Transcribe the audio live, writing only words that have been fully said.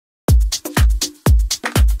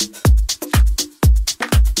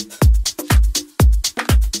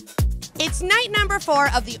It's night number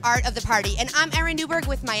 4 of the Art of the Party, and I'm Erin Newberg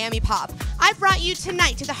with Miami Pop. I've brought you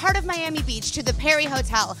tonight to the heart of Miami Beach, to the Perry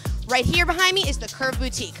Hotel. Right here behind me is the Curve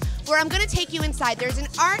Boutique, where I'm going to take you inside. There's an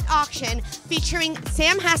art auction featuring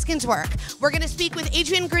Sam Haskins' work. We're going to speak with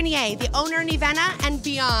Adrian Grenier, the owner of Nivena and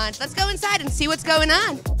beyond. Let's go inside and see what's going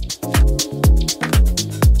on.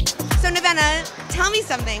 So Nivena, tell me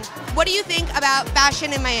something. What do you think about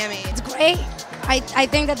fashion in Miami? It's great. I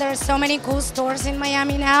think that there are so many cool stores in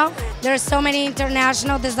Miami now. There are so many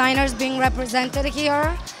international designers being represented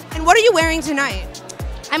here. And what are you wearing tonight?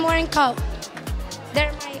 I'm wearing Coat.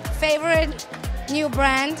 They're my favorite new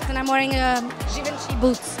brand, and I'm wearing Givenchy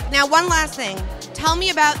boots. Now, one last thing. Tell me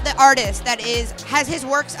about the artist that has his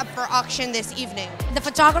works up for auction this evening. The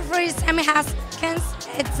photographer is Sam Haskins.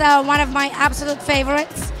 It's one of my absolute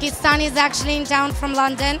favorites. His son is actually in town from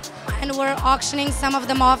London, and we're auctioning some of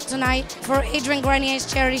them off tonight for Adrian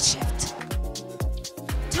Grenier's charity shift.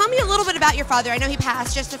 Tell me a little bit about your father. I know he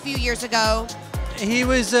passed just a few years ago. He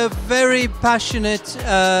was a very passionate,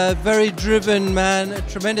 very driven man, a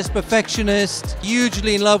tremendous perfectionist,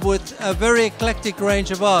 hugely in love with a very eclectic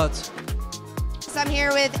range of art. So I'm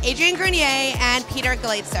here with Adrian Grenier and Peter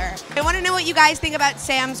Glaetzer. I want to know what you guys think about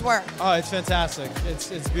Sam's work. Oh, it's fantastic.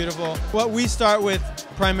 It's beautiful. What we start with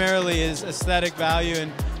primarily is aesthetic value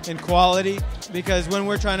and quality, because when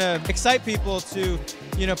we're trying to excite people to,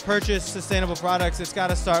 purchase sustainable products, it's got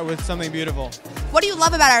to start with something beautiful. What do you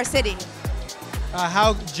love about our city?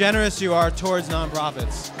 How generous you are towards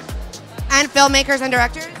nonprofits. And filmmakers and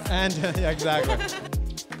directors? And yeah, exactly.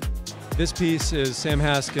 This piece is Sam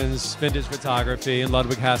Haskins' vintage photography, and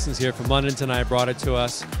Ludwig Haskins here from London tonight brought it to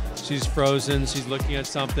us. She's frozen, she's looking at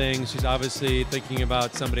something, she's obviously thinking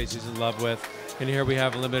about somebody she's in love with. And here we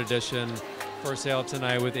have a limited edition for sale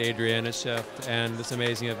tonight with Adrian at Shift and this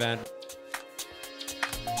amazing event.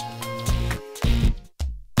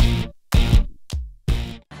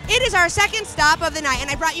 It is our second stop of the night, and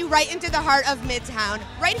I brought you right into the heart of Midtown.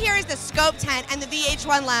 Right here is the Scope Tent and the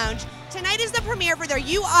VH1 Lounge. Tonight is the premiere for their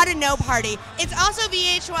You Ought to Know party. It's also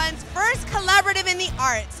VH1's first collaborative in the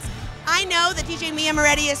arts. I know that DJ Mia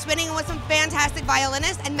Moretti is spinning with some fantastic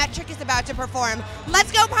violinists, and Metric is about to perform.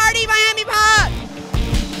 Let's go party, Miami Pop!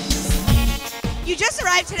 You just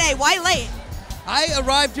arrived today. Why late? I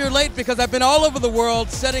arrived here late because I've been all over the world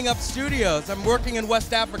setting up studios. I'm working in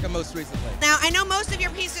West Africa most recently. Now, I know most of your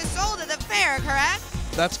pieces sold at the fair, correct?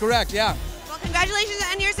 That's correct, yeah. Well, congratulations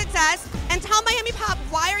on your success. And tell Miami Pop,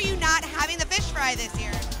 why are you not having the fish fry this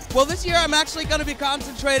year? Well, this year I'm actually going to be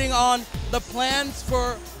concentrating on the plans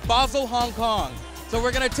for Basel, Hong Kong. So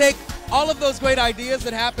we're going to take all of those great ideas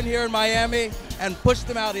that happen here in Miami and push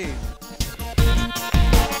them out east.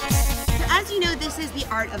 As you know, this is the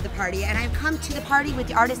Art of the Party, and I've come to the party with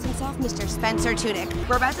the artist himself, Mr. Spencer Tunick.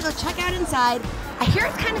 We're about to go check out inside. I hear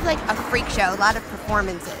it's kind of like a freak show, a lot of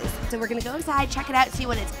performances. So we're gonna go inside, check it out, see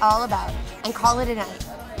what it's all about, and call it a night.